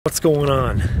What's going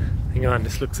on? Hang on,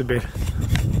 this looks a bit...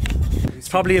 It's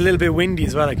probably a little bit windy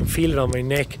as well, I can feel it on my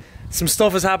neck. Some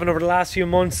stuff has happened over the last few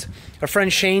months. Our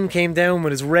friend Shane came down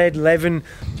with his red Levin.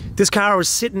 This car was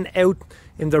sitting out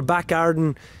in their back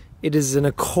garden. It is an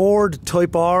Accord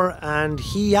Type R, and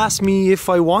he asked me if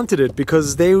I wanted it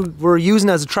because they were using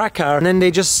it as a track car, and then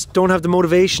they just don't have the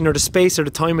motivation or the space or the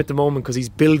time at the moment because he's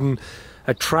building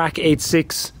a track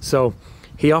 8.6. So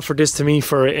he offered this to me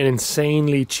for an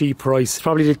insanely cheap price.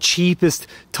 Probably the cheapest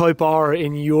Type R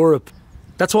in Europe.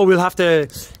 That's why we'll have to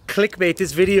clickbait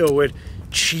this video with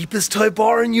cheapest Type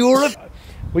R in Europe.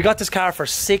 We got this car for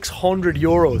 600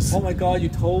 euros. Oh my god, you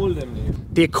told him,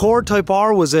 dude. The Accord Type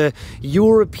R was a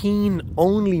European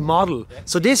only model.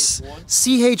 So this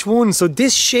CH1, so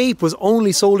this shape was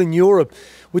only sold in Europe,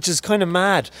 which is kind of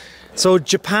mad. So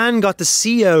Japan got the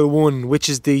CL1, which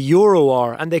is the Euro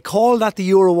R, and they call that the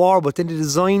Euro R, but then they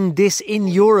designed this in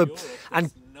Europe and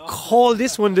call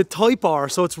this one the Type R,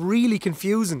 so it's really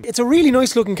confusing. It's a really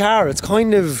nice looking car. It's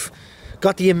kind of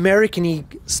got the American-y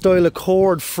style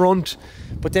Accord front,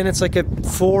 but then it's like a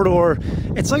four-door.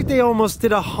 It's like they almost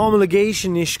did a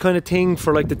homologation-ish kind of thing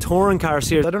for like the touring cars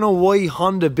here. I don't know why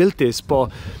Honda built this,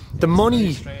 but the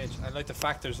money... Strange. And like the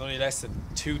fact there's only less than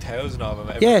 2,000 of them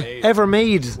ever made. Ever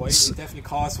made. Why, it definitely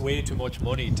costs way too much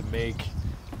money to make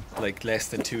like less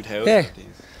than 2,000 yeah. of these.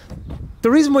 The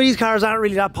reason why these cars aren't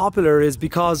really that popular is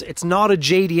because it's not a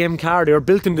JDM car. They were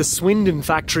built in the Swindon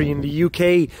factory in the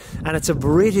UK, and it's a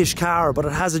British car, but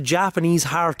it has a Japanese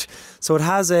heart. So it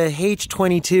has a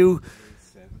H22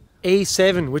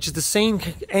 A7, which is the same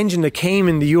engine that came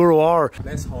in the Euro R.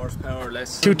 Less horsepower,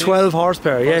 less... 212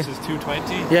 horsepower, yeah. Versus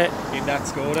 220 yeah. in that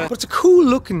Skoda. But it's a cool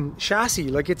looking chassis,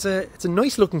 like it's a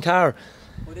nice looking car.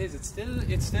 It is,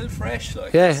 it's still fresh,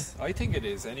 like. Yeah. I think it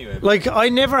is anyway. Like, I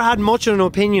never had much of an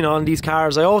opinion on these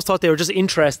cars. I always thought they were just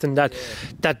interesting that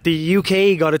the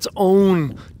UK got its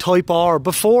own Type R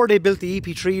before they built the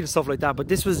EP3 and stuff like that, but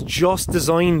this was just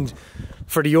designed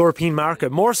for the European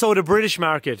market, more so the British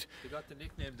market. They got the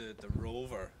nickname the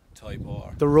Rover Type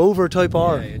R. The Rover Type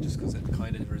R. Yeah, just because it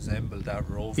kind of resembled that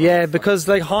Rover. Yeah, because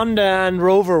like Honda and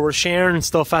Rover were sharing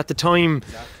stuff at the time.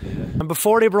 Exactly, yeah. And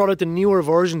before they brought out the newer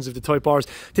versions of the Type Rs,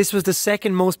 this was the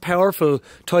second most powerful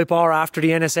Type R after the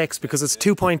NSX because it's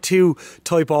 2.2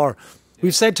 Type R.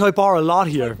 We've said Type R a lot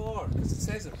here. Type R, because it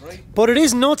says it right. But it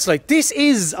is nuts, like this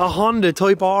is a Honda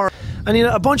Type R. And you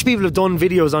know, a bunch of people have done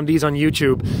videos on these on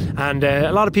YouTube, and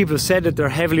a lot of people have said that they're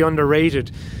heavily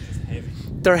underrated.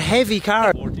 They're heavy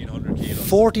car. 1,400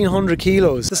 kilos. 1,400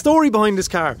 kilos. The story behind this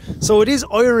car. So it is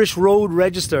Irish road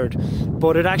registered,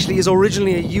 but it actually is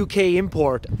originally a UK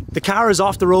import. The car is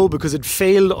off the road because it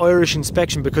failed Irish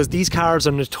inspection, because these cars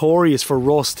are notorious for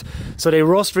rust. So they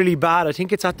rust really bad. I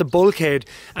think it's at the bulkhead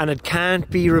and it can't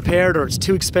be repaired, or it's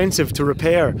too expensive to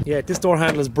repair. Yeah, this door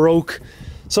handle is broke.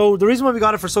 So the reason why we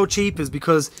got it for so cheap is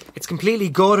because it's completely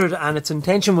gutted and its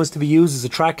intention was to be used as a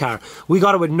track car. We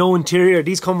got it with no interior.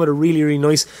 These come with a really, really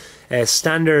nice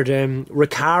standard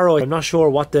Recaro. I'm not sure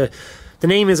what the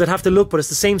name is, I'd have to look, but it's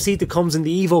the same seat that comes in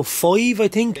the Evo 5, I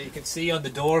think. Yeah, you can see on the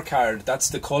door card, that's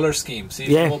the colour scheme. See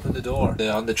if you open the door,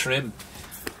 on the trim.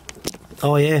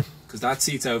 Oh yeah. Because that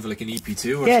seat's out of like an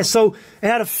EP2 or yeah, something. so it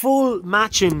had a full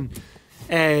matching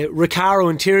Recaro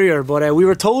interior, but we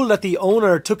were told that the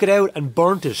owner took it out and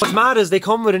burnt it. What's mad is they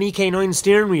come with an EK9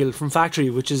 steering wheel from factory,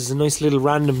 which is a nice little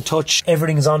random touch.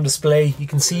 Everything is on display. You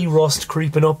can see rust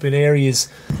creeping up in areas.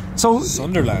 So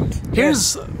Sunderland.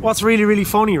 Here's what's really, really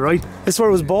funny, right? This is where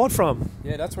it was bought from.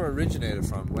 Yeah, that's where it originated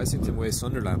from, Wessington Way,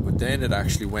 Sunderland. But then it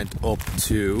actually went up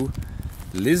to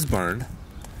Lisburn.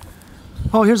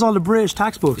 Oh, here's all the British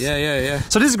tax books. Yeah.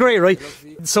 So this is great, right?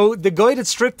 So the guy that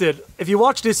stripped it, if you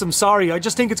watch this, I'm sorry, I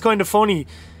just think it's kind of funny.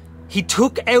 He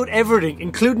took out everything,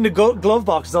 including the glove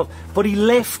box stuff, but he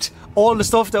left all the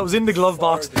stuff that was in the glove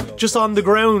box just on the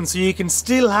ground, so you can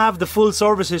still have the full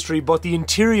service history, but the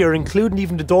interior, including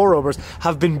even the door rubbers,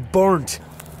 have been burnt.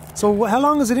 So how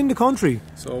long is it in the country?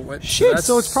 So shit,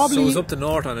 so it's probably... So it was up the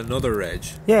north on another reg.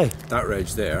 Yeah. That reg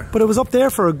there. But it was up there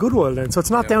for a good while then, so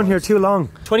it's not down here too long.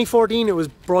 2014 it was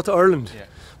brought to Ireland. Yeah.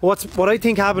 What I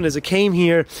think happened is it came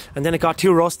here and then it got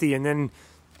too rusty, and then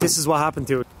this is what happened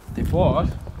to it. They bought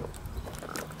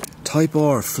Type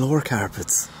R floor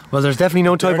carpets. Well, there's definitely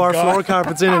no Type R floor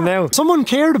carpets in it now. Someone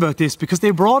cared about this because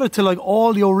they brought it to like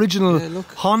all the original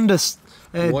Honda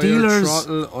dealers,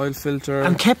 throttle, oil filter,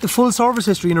 and kept the full service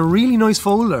history in a really nice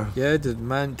folder. Yeah,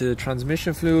 the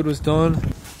transmission fluid was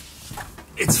done.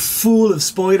 It's full of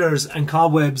spiders and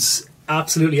cobwebs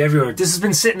absolutely everywhere. This has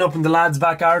been sitting up in the lads'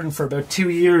 back garden for about 2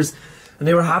 years, and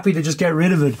they were happy to just get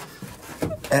rid of it.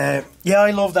 Yeah,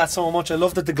 I love that so much. I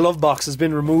love that the glove box has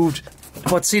been removed.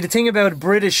 But see, the thing about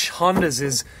British Hondas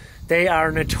is they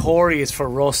are notorious for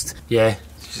rust. Yeah.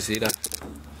 Did you see that?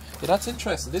 Yeah, that's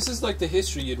interesting. This is like the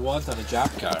history you'd want on a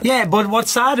Jap car. Yeah, but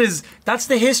what's sad is that's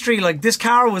the history. Like, this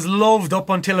car was loved up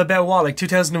until about what, like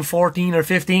 2014 or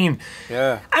 15.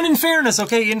 Yeah. And in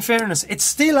fairness, it's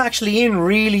still actually in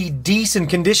really decent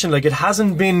condition. Like, it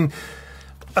hasn't been,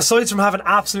 aside from having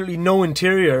absolutely no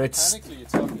interior,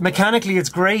 mechanically it's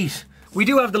great. We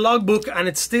do have the logbook and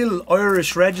it's still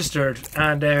Irish registered,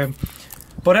 and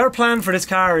but our plan for this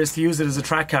car is to use it as a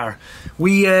track car.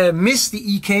 We missed the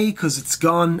EK because it's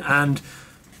gone, and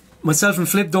myself and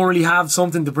Flip don't really have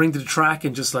something to bring to the track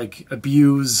and just like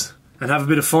abuse and have a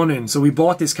bit of fun in. So we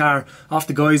bought this car off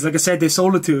the guys. Like I said, they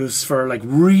sold it to us for like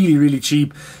really, really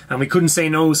cheap, and we couldn't say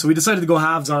no, so we decided to go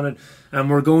halves on it, and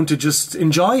we're going to just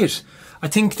enjoy it. I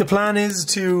think the plan is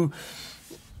to,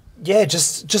 yeah,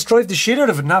 just drive the shit out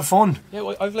of it and have fun. Yeah,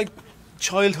 well, I've like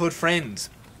childhood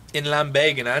friends in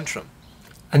Lambeg in Antrim.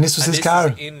 And this was his car.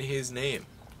 Is in his name.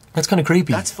 That's kind of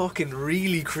creepy. That's fucking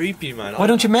really creepy, man. Why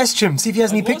don't you message him? See if he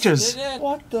has any pictures.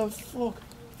 What the fuck?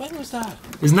 When was that?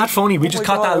 Isn't that funny? We just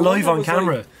caught that live on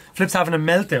camera. Like... Flip's having a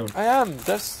meltdown. I am.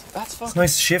 That's fucking... It's a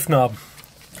nice shift knob.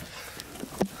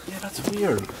 Yeah, that's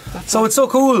weird. So it's so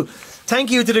cool.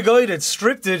 Thank you to the guy that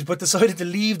stripped it but decided to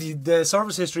leave the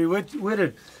service history with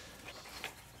it.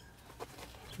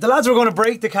 The lads were going to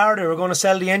break the car, they were going to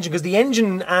sell the engine, because the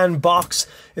engine and box,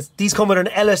 these come with an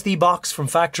LSD box from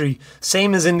factory,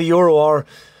 same as in the Euro R.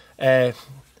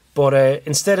 But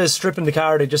instead of stripping the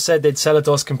car, they just said they'd sell it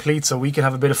to us complete so we could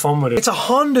have a bit of fun with it. It's a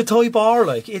Honda Type R,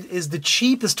 like, it is the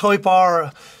cheapest Type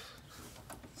R.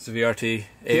 It's a VRT,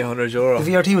 €800.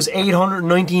 The VRT was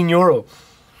 €819.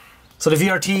 So the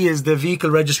VRT is the vehicle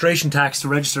registration tax to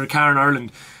register a car in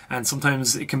Ireland, and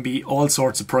sometimes it can be all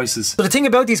sorts of prices. So the thing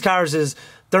about these cars is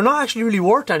they're not actually really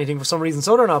worth anything for some reason,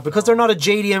 so they're not, because they're not a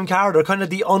JDM car, they're kind of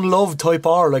the unloved Type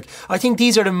R. Like, I think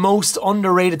these are the most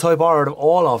underrated Type R out of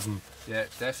all of them. Yeah,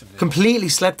 definitely. Completely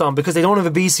slept on, because they don't have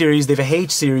a B series, they have a H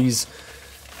series.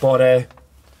 But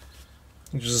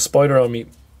there's a spider on me.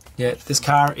 Yeah, this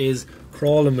car is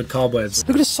crawling with cobwebs.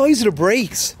 Look at the size of the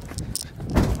brakes.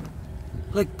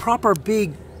 Like proper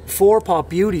big 4-pot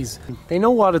beauties. They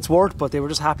know what it's worth, but they were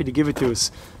just happy to give it to us.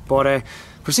 But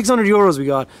for €600 we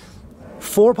got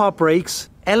 4-pot brakes,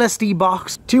 LSD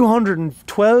box,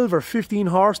 212 or 15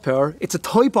 horsepower. It's a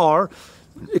Type R.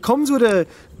 It comes with a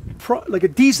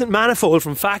decent manifold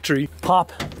from factory.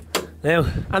 Pop. Now,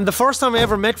 and the first time I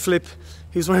ever met Flip,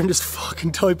 he was wearing this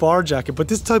fucking Type R jacket, but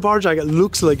this Type R jacket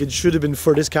looks like it should have been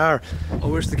for this car. Oh,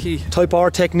 where's the key? Type R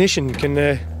technician can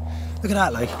look at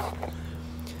that. Like,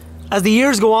 as the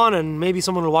years go on, and maybe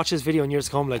someone will watch this video in years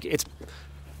to come, like, it's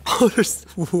there's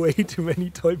way too many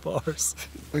Type R's.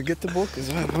 We'll get the book as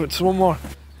well. It's one more.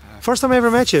 First time I ever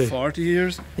met you. 40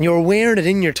 years. And you were wearing it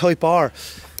in your Type R.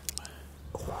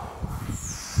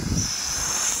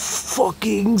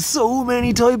 Fucking so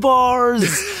many Type R's.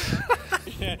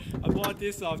 Yeah, I bought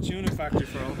this off Tuning Factory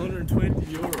for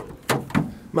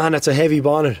 €120. Man, that's a heavy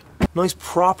bonnet. Nice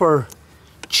proper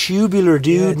tubular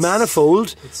dude, yeah,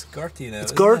 manifold. It's girty now.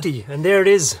 It's girty, and there it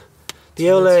is. The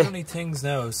so there's so many things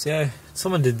now. So yeah,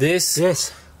 someone did this.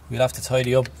 Yes. We'll have to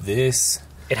tidy up this.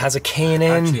 It has a K&N.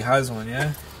 Actually has one,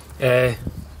 yeah.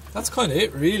 That's kind of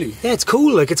it, really. Yeah, it's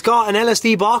cool. Like, it's got an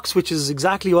LSD box, which is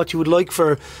exactly what you would like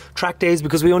for track days,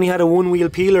 because we only had a one-wheel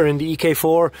peeler in the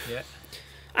EK4. Yeah.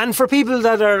 And for people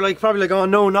that are like probably like, oh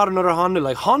no, not another Honda,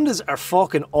 like, Hondas are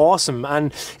fucking awesome,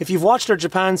 and if you've watched their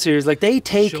Japan series, like, they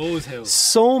take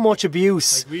so much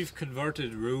abuse. Like, we've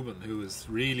converted Ruben, who is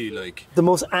really like the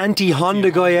most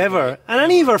anti-Honda guy ever, and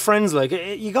any of our friends, like,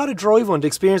 you got to drive one to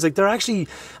experience. Like, they're actually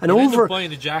you'll end up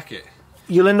buying a jacket.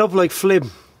 You'll end up like Flib.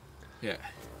 Yeah.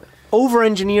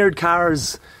 Over-engineered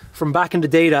cars from back in the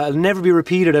day that'll never be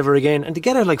repeated ever again, and to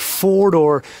get a like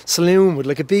 4-door saloon with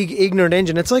like a big ignorant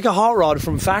engine, it's like a hot rod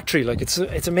from factory. Like,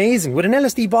 it's amazing, with an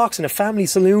LSD box and a family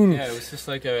saloon. Yeah, it was just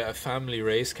like a family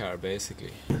race car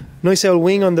basically. Nice old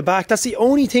wing on the back. That's the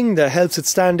only thing that helps it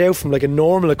stand out from like a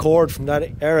normal Accord from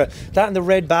that era. That and the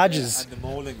red badges. Yeah, and the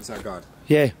moldings are gone.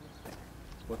 Yeah.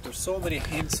 But there's so many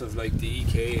hints of like the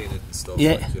EK in it and stuff.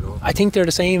 Yeah, like, you know. I think they're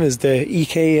the same as the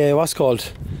EK, what's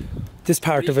called? This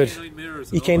part of it.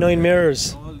 EK9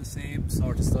 mirrors. All the same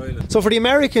sort of styling. So for the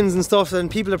Americans and stuff, and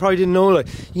people that probably didn't know, like,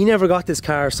 you never got this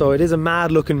car, so it is a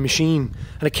mad looking machine.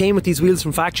 And it came with these wheels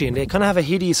from factory, and they kind of have a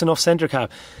hideous enough centre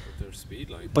cap. But they're speed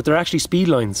lines. But they're actually speed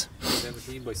lines.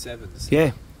 17 by 7s.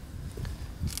 Yeah.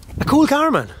 A cool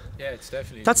car, man. Yeah, it's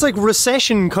definitely. That's like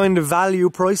recession kind of value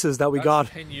prices that we got.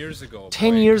 10 years ago.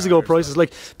 10 years ago prices.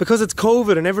 Like, because it's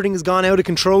COVID and everything has gone out of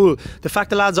control, the fact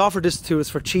the lads offered this to us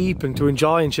for cheap and to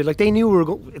enjoy and shit, like they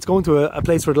knew it's going to a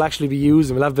place where it'll actually be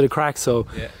used and we'll have a bit of crack, so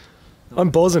Yeah.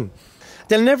 I'm buzzing.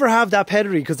 They'll never have that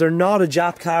pedigree because they're not a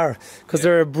Jap car, because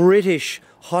they're a British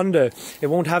Honda. It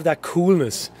won't have that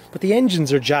coolness. But the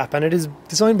engines are Jap and it is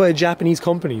designed by a Japanese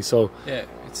company, so... Yeah.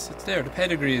 It's there, the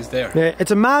pedigree is there. Yeah,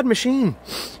 it's a mad machine.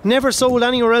 Never sold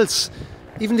anywhere else.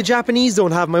 Even the Japanese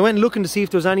don't have them. I went looking to see if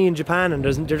there was any in Japan and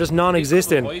they're just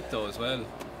non-existent. White though as well.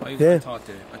 I thought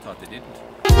they didn't.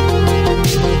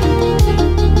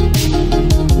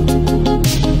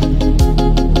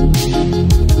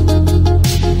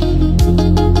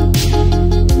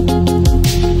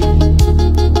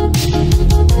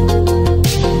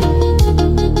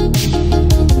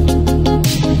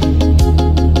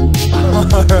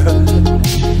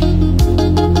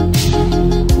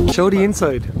 Show the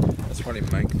inside. That's probably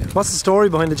Mank now. What's the story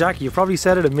behind the Jackie? You've probably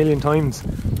said it a million times.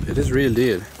 It is real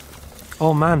deal.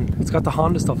 Oh man, it's got the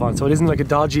Honda stuff on, so it isn't like a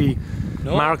dodgy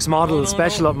Mark's model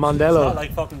special at Mondello. It's not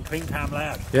like fucking Twin Cam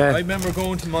Lad. Yeah. I remember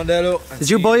going to Mondello. Did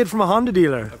you buy it from a Honda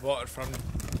dealer? I bought it from the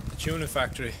tuna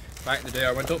factory back in the day.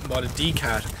 I went up and bought a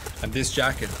D-Cat and this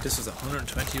jacket. This was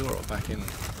 €120 back in.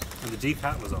 And the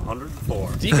D-Cat was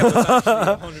 104. D-Cat was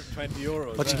actually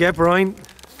 €120. What you get, Brian?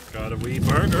 Got a wee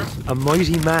burger. A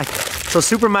Mighty Mac. So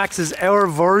Super Max is our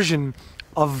version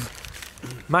of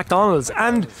McDonald's.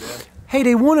 And hey,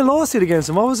 they won a lawsuit against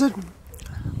them. What was it?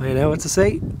 I know what to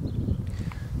say.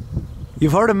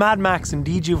 You've heard of Mad Max,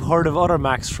 indeed you've heard of other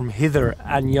Macs from hither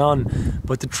and yon,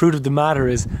 but the truth of the matter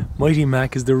is Mighty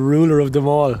Mac is the ruler of them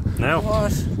all. Now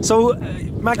What? So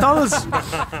McDonald's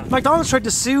tried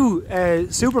to sue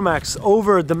Supermax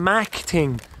over the Mac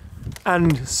thing,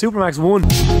 and Supermax won.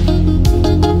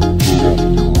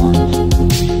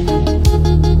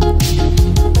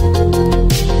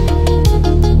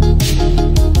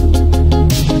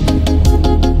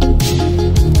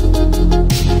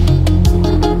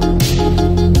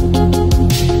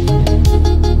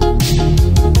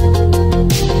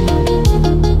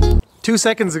 2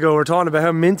 seconds ago we were talking about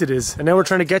how mint it is, and now we're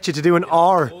trying to get you to do an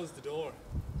R. Close the door.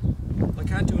 I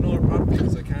can't do an R properly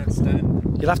because I can't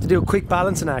stand. You'll have to do a quick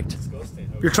balancing act.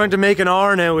 Disgusting. You're trying to make an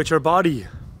R now with your body.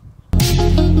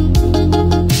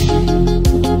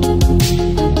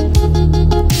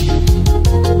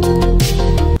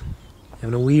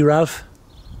 Having a wee, Ralph?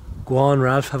 Go on,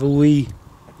 Ralph, have a wee.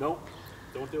 No,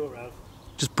 don't do it, Ralph.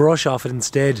 Just brush off it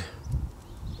instead.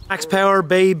 Max Power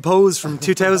Babe pose from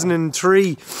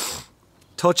 2003.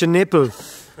 Touch a nipple.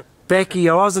 Becky,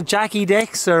 or was it Jackie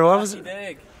Dex, or what was it?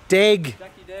 Deg. Deg.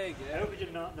 Jackie Deg, yeah. How could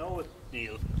you not know it,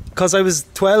 Neil? Because I was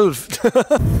 12.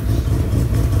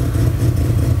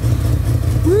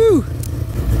 Woo!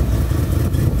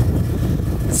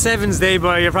 It's Seven's Day,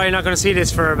 boy. You're probably not going to see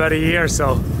this for about a year,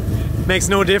 so makes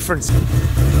no difference.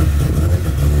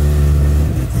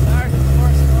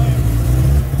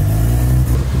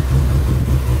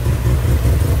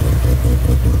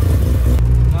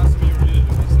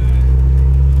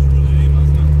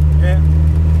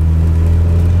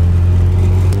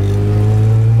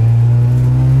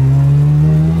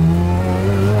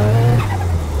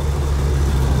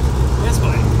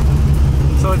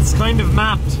 It's kind of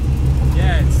mapped.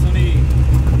 Yeah, it's only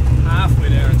halfway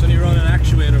there. It's only running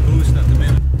actuator boost at the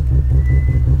minute.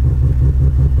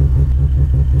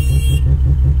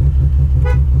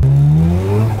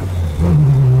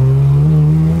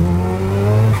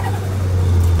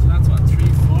 So that's what,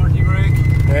 340 brake?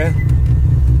 Yeah.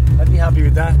 I'd be happy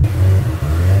with that.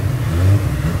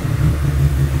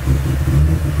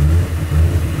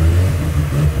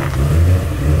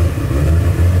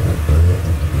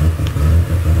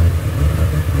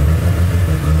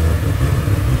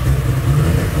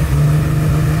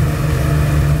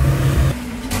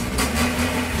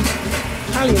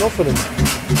 Enough of them.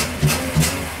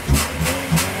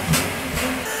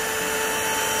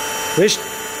 Wish.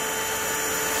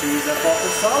 Jeez, that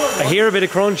fucking solid. I hear a bit of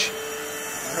crunch. I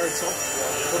heard something.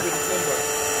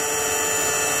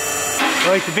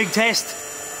 Right, the big test.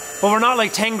 But we're not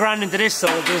like 10 grand into this, so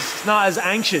it's not as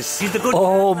anxious. He's the good.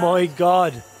 Oh my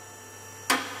god.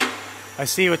 I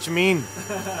see what you mean.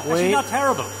 Actually, not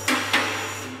terrible.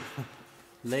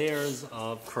 Layers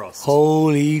of crust.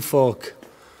 Holy fuck.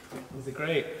 Is it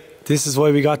great? This is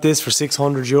why we got this for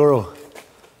 €600.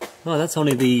 Oh, that's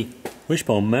only the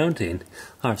wishbone mounting.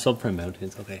 Or subframe mounting,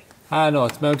 it's okay. Ah, no,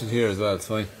 it's mounted here as well, it's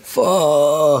fine.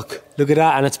 Fuck. Look at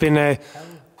that, and it's been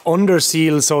under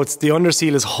seal, so it's the under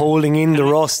seal is holding in the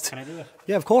rust. Can I do it?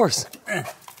 Yeah, of course.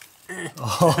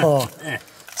 Oh,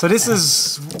 So this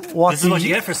is what This is what you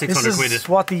get for 600 quid. This is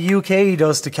what the UK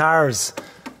does to cars.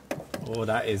 Oh,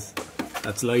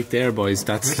 that's light there, boys.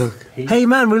 That's look. Hey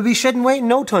man, we'll be shedding weight in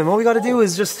no time. All we got to do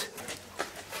is just.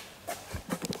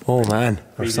 Oh man,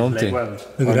 Or something. Look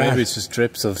Or at that. maybe it's just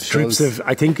strips of Strips shells. of.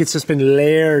 I think it's just been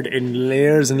layered in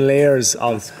layers and layers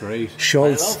of. That's great. I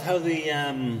Schultz. love how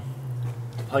the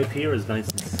pipe here is nice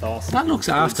and soft. That looks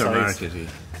aftermarket-y,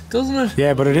 doesn't it?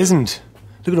 Yeah, but it isn't.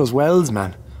 Look at those welds,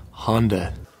 man.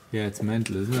 Honda. Yeah, it's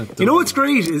mental, isn't it? You know what's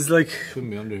great is like Shouldn't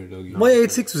be under here, Dougie. my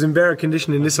 86 was in better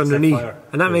condition than this underneath,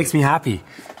 and that makes me happy.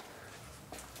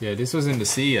 Yeah, this was in the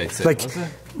sea, I'd say, Like, was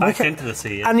it? Back into the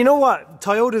sea. Yeah. and you know what?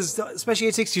 Toyotas, especially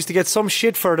 86, used to get some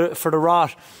shit for the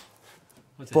rot.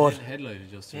 What's But- headlight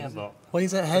adjuster? Yeah, is it? but Why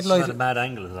is that it's headlight? at a bad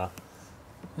angle as well.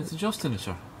 It's adjusting it,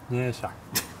 sure. Yeah, sure.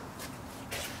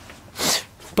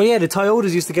 But yeah, the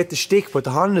Toyotas used to get the shtick, but the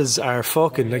Hondas are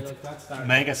fucking like That's that.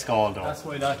 Mega skull though. That's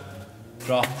why that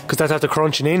dropped. because that's after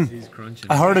crunching in. He's crunching.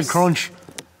 I heard it crunch.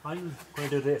 I'm going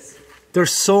to do this.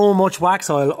 There's so much wax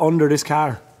oil under this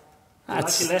car.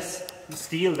 It's That's actually less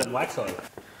steel than wax oil.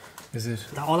 Is it?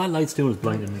 All that light's doing is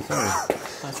blinding me. Sorry.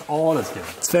 That's all it's doing.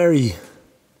 it's very,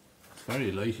 It's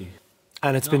very lighty.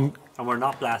 and it's been And we're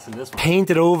not blasting this one.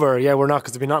 painted over. Yeah, we're not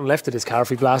because there'd be nothing left of this car if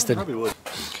we blasted. Probably would.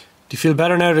 Do you feel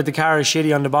better now that the car is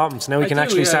shitty on the bottom? So now we I can do,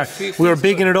 actually yeah. start. Feels We were good.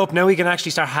 bigging it up. Now we can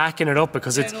actually start hacking it up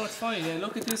because it's. no, it's fine. Yeah,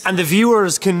 look at this. And the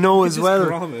viewers can know as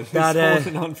well It's that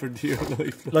holding on for dear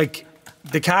life. like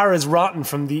the car is rotten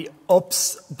from the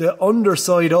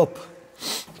underside up.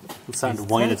 It's starting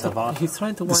to wind itself off. He's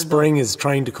trying to The wind spring is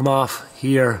trying to come off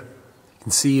here. You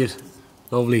can see it.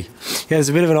 Lovely. Yeah, there's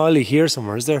a bit of an oily here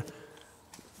somewhere, is there?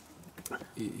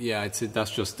 Yeah, I'd say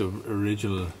that's just the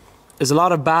original. There's a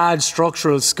lot of bad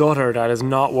structural scutter that is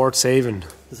not worth saving.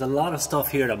 There's a lot of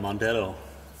stuff here that Mondello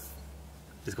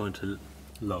is going to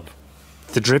love.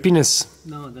 The drippiness.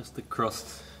 No, that's the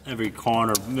crust. Every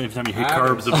corner, every time you hit Ah,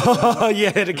 curbs, it's Oh yeah,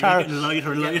 the car. getting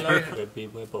lighter and lighter.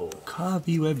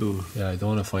 Cabby Webbo. Yeah, I don't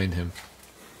want to find him.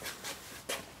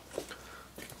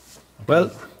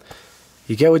 Well,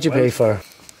 you get what you pay for.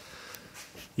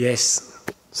 Yes.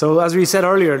 So as we said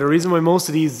earlier, the reason why most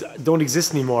of these don't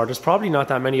exist anymore, there's probably not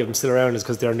that many of them still around, is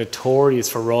because they're notorious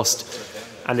for rust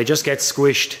and they just get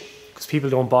squished because people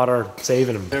don't bother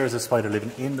saving them. There is a spider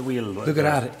living in the wheel. Look at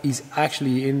that, he's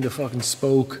actually in the fucking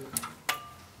spoke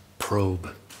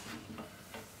probe.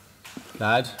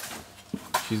 Lad,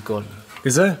 she's good.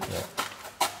 Is it?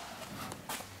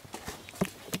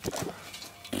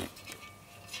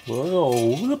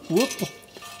 Whoa, whoop, whoop.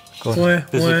 Why?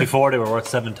 This was before they were worth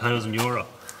 €7,000.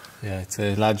 Yeah, I'd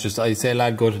say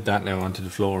lad go to that now onto the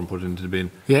floor and put it into the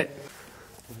bin. Yeah.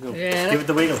 Give it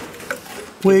the wiggle.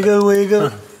 Wiggle,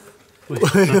 wiggle.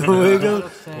 Wiggle, wiggle.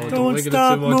 Don't wiggle it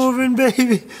stop too much. moving,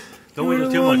 baby. Don't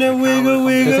wiggle too Wanna much. the camera wiggle, comes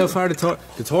wiggle. Look how far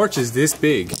the torch is this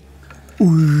big.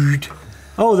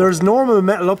 Oh, there's normal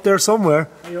metal up there somewhere.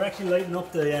 in. You're actually lighting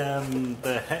up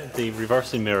the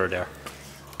reversing mirror there.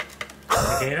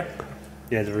 Okay.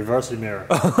 Yeah, the reversing mirror.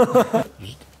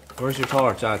 Where's your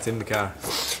torch? Ah, it's in the car.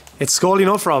 It's Scully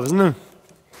enough, Rob, isn't it?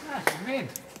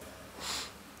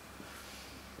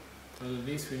 Well, at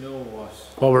least we know what.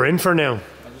 What we're in for now.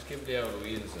 I'll just give the out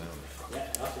wheels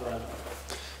down.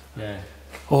 Yeah.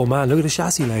 Oh man, look at the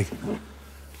chassis leg.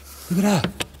 Look at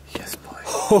that. Yes, boy.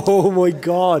 Oh my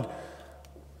god.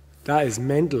 That is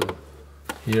mental.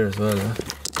 Here as well, huh?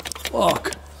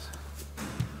 Fuck.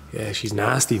 Yeah, she's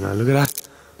nasty, man. Look at that.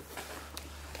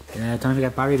 Yeah, time to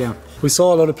get Barry down. We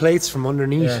saw a lot of plates from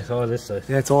underneath. Yeah, it's all this side.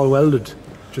 Yeah, it's all welded.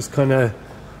 Just kind of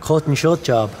cut and shut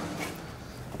job.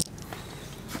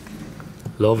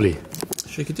 Lovely.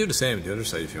 Sure, you could do the same on the other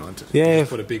side if you wanted. Yeah. Just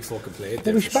put a big fucking plate Yeah,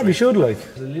 there. we for probably strength. should, like.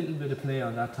 There's a little bit of play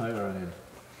on that tyre on him.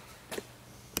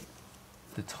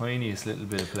 The tiniest little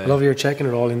bit of play. I love you're checking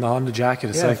it all in the Honda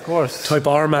jacket. It's Yeah, like of course. Type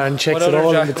R man checks What it other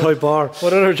all in the jacket Type R.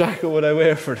 What other jacket would I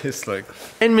wear for this? Like,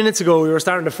 10 minutes ago we were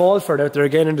starting to fall for it out there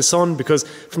again in the sun because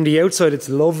from the outside it's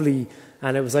lovely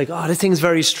and it was like, oh, this thing's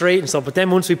very straight and stuff. But then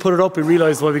once we put it up, we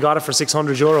realised, well, we got it for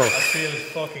 €600. I feel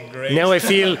fucking great. Now I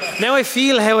feel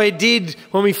how I did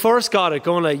when we first got it,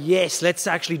 going like, yes, let's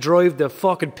actually drive the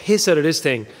fucking piss out of this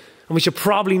thing. And we should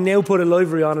probably now put a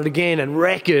livery on it again and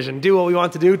wreck it and do what we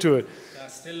want to do to it.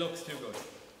 That still looks too good.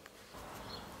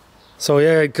 So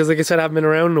yeah, because like I said, I haven't been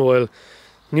around in a while.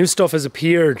 New stuff has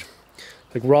appeared.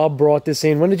 Like Rob brought this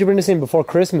in. When did you bring this in? Before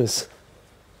Christmas?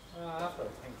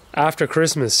 After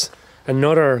Christmas.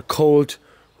 Another Colt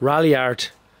Rally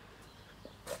Art.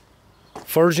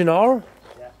 Virgin R?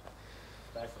 Yeah.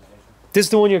 This is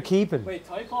the one you're keeping. Wait,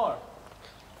 Type R?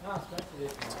 No,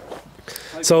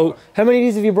 So, how many of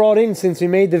these have you brought in since we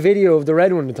made the video of the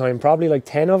red one at the time? Probably like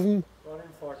 10 of them? Brought in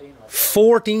 14.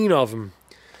 14 of them.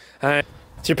 So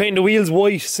you're painting the wheels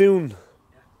white soon.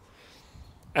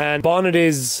 And bonnet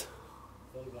is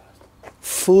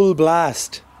full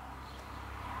blast.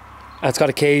 And it's got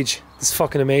a cage. It's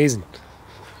fucking amazing.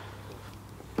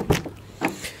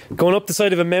 Going up the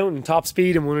side of a mountain, top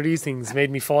speed in one of these things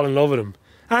made me fall in love with them.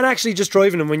 And actually just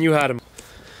driving them when you had them.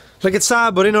 Like, it's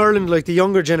sad, but in Ireland, like, the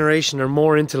younger generation are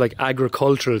more into like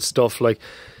agricultural stuff, like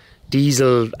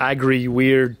diesel, agri,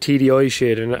 weird TDI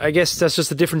shit. And I guess that's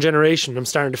just a different generation. I'm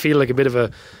starting to feel like a bit of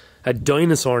a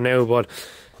dinosaur now, but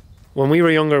when we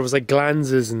were younger, it was like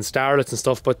Glanzes and Starlets and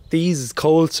stuff, but these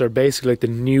Colts are basically like the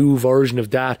new version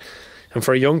of that. And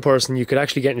for a young person, you could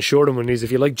actually get insured on one of these.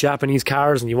 If you like Japanese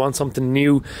cars and you want something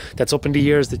new that's up in the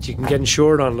years that you can get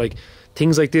insured on, like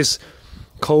things like this,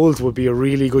 Colt would be a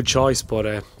really good choice.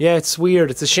 But yeah, it's weird.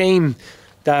 It's a shame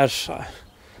that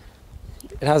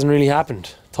it hasn't really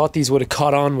happened. Thought these would have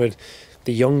caught on with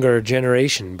the younger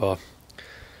generation, but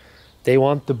they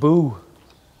want the boo.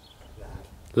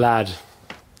 Lad.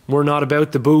 We're not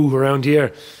about the boo around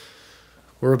here.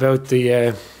 We're about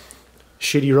the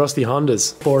shitty rusty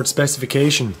Hondas. Ford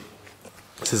specification.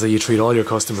 This is how you treat all your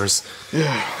customers.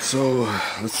 Yeah, so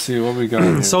let's see what we got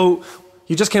here. So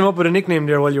you just came up with a nickname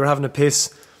there while you were having a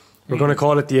piss. We're going to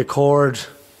call it the Accord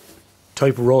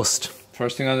Type Rust.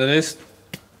 First thing on the list?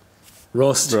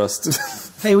 Rust.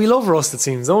 Rust. Hey, we love Rust, it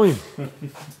seems, don't we?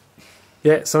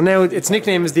 Yeah, so now its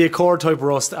nickname is the Accord Type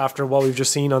Rust after what we've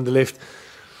just seen on the lift.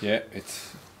 Yeah,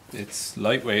 it's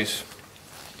lightweight.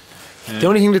 The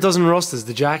only thing that doesn't rust is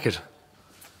the jacket.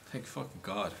 Thank fucking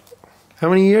God. How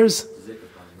many years?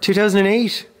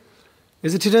 2008?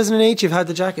 Is it 2008 you've had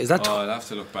the jacket? Is that I'll have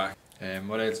to look back.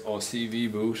 What else? Oh,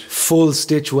 CV boot. full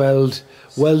stitch weld,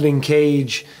 welding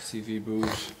cage? CV boot.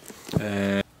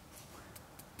 That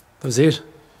was it?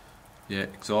 Yeah,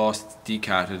 exhaust,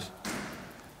 decatted.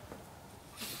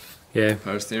 Yeah.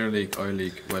 Power steering leak, oil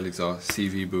leak, well exhaust,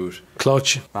 CV boot.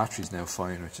 Clutch. Battery's now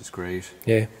fine, which is great.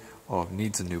 Yeah. Oh,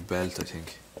 needs a new belt, I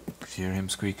think. Could you hear him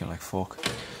squeaking like fuck?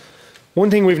 One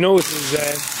thing we've noticed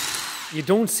is you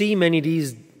don't see many of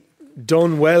these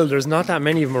done well. There's not that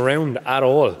many of them around at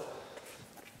all.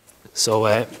 So,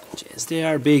 jeez, they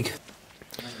are big.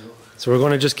 So we're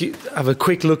going to just have a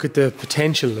quick look at the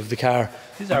potential of the car.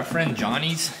 This is our friend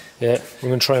Johnny's. Yeah, we're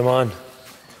going to try them on.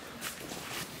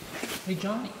 Hey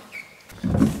Johnny.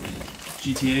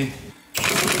 GTA.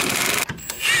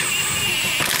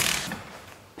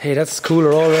 Hey, that's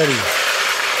cooler already.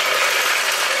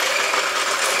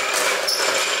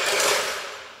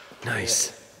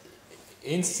 Nice.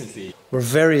 Instantly. We're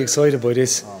very excited by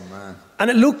this. Oh man. And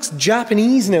it looks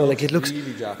Japanese now. Like, it looks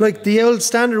really Japanese. like the old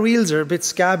standard wheels are a bit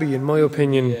scabby, in my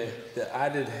opinion. Yeah, the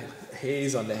added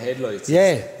haze on the headlights.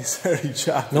 Yeah. It's very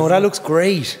Japanese. No, that looks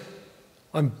great.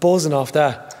 I'm buzzing off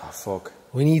that. Oh fuck.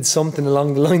 We need something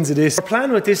along the lines of this. Our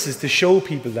plan with this is to show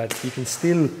people that you can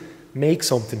still make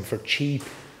something for cheap.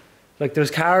 Like,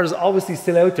 there's cars obviously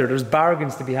still out there. There's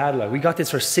bargains to be had. Like, we got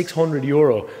this for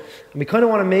 €600, and we kind of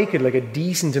want to make it like a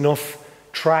decent enough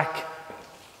track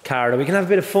car that we can have a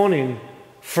bit of fun in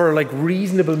for like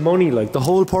reasonable money. Like, the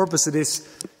whole purpose of this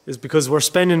is because we're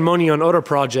spending money on other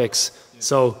projects.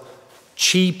 So,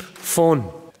 cheap fun.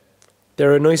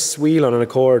 They're a nice wheel on an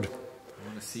Accord. I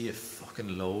want to see it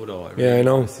fucking low though. Yeah, I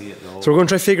know. Want to see it low. So we're going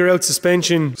to try to figure out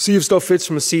suspension, see if stuff fits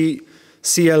from a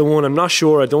CL1. I'm not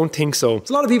sure, I don't think so.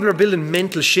 A lot of people are building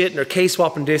mental shit and they're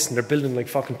K-swapping this and they're building like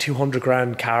fucking 200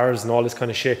 grand cars and all this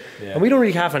kind of shit. Yeah. And we don't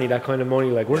really have any of that kind of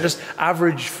money. Like, we're just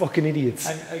average fucking idiots.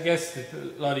 And I guess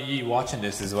a lot of you watching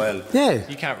this as well. Yeah.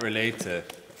 You can't relate to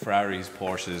Ferraris,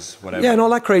 Porsches, whatever. Yeah, and all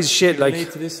that crazy shit. Like,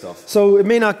 relate to this stuff. So it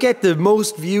may not get the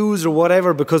most views or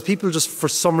whatever because people just for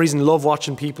some reason love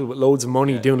watching people with loads of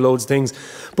money doing loads of things.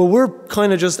 But we're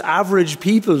kind of just average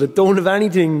people that don't have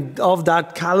anything of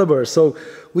that caliber. So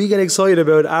we get excited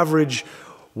about average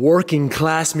working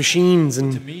class machines.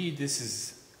 And to me, this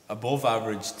is above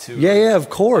average too. Yeah, yeah, of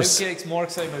course. I get more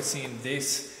excited about seeing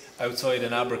this outside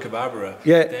an Abracadabra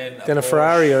than a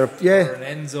Ferrari or or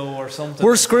an Enzo or something.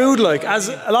 We're screwed, like, as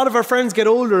a lot of our friends get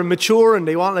older and mature and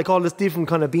they want like all this different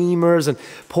kind of Beamers and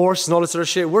Porsches and all this sort of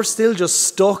shit. We're still just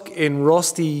stuck in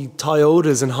rusty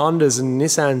Toyotas and Hondas and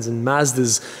Nissans and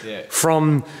Mazdas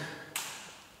from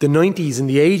the 90s and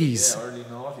the 80s. Yeah, early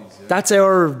 90s. Yeah. That's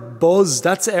our buzz.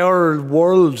 That's our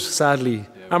world, sadly. Yeah,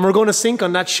 and we're going to sink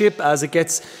on that ship as it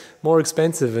gets more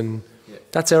expensive, and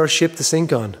that's our ship to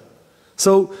sink on.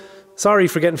 So, sorry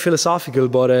for getting philosophical,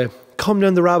 but come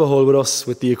down the rabbit hole with us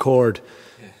with the Accord,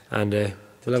 and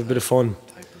we'll have a bit of fun.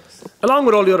 Along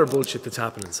with all the other bullshit that's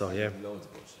happening, so yeah.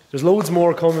 There's loads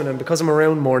more coming, and because I'm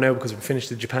around more now, because we've finished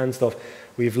the Japan stuff,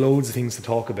 we have loads of things to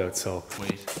talk about. So,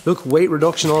 look, weight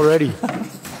reduction already.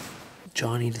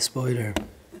 Johnny the spider.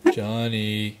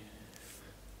 Johnny.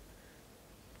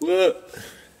 What?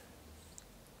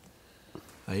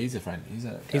 Oh, he's a friend.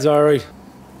 He's alright.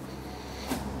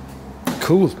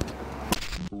 Cool.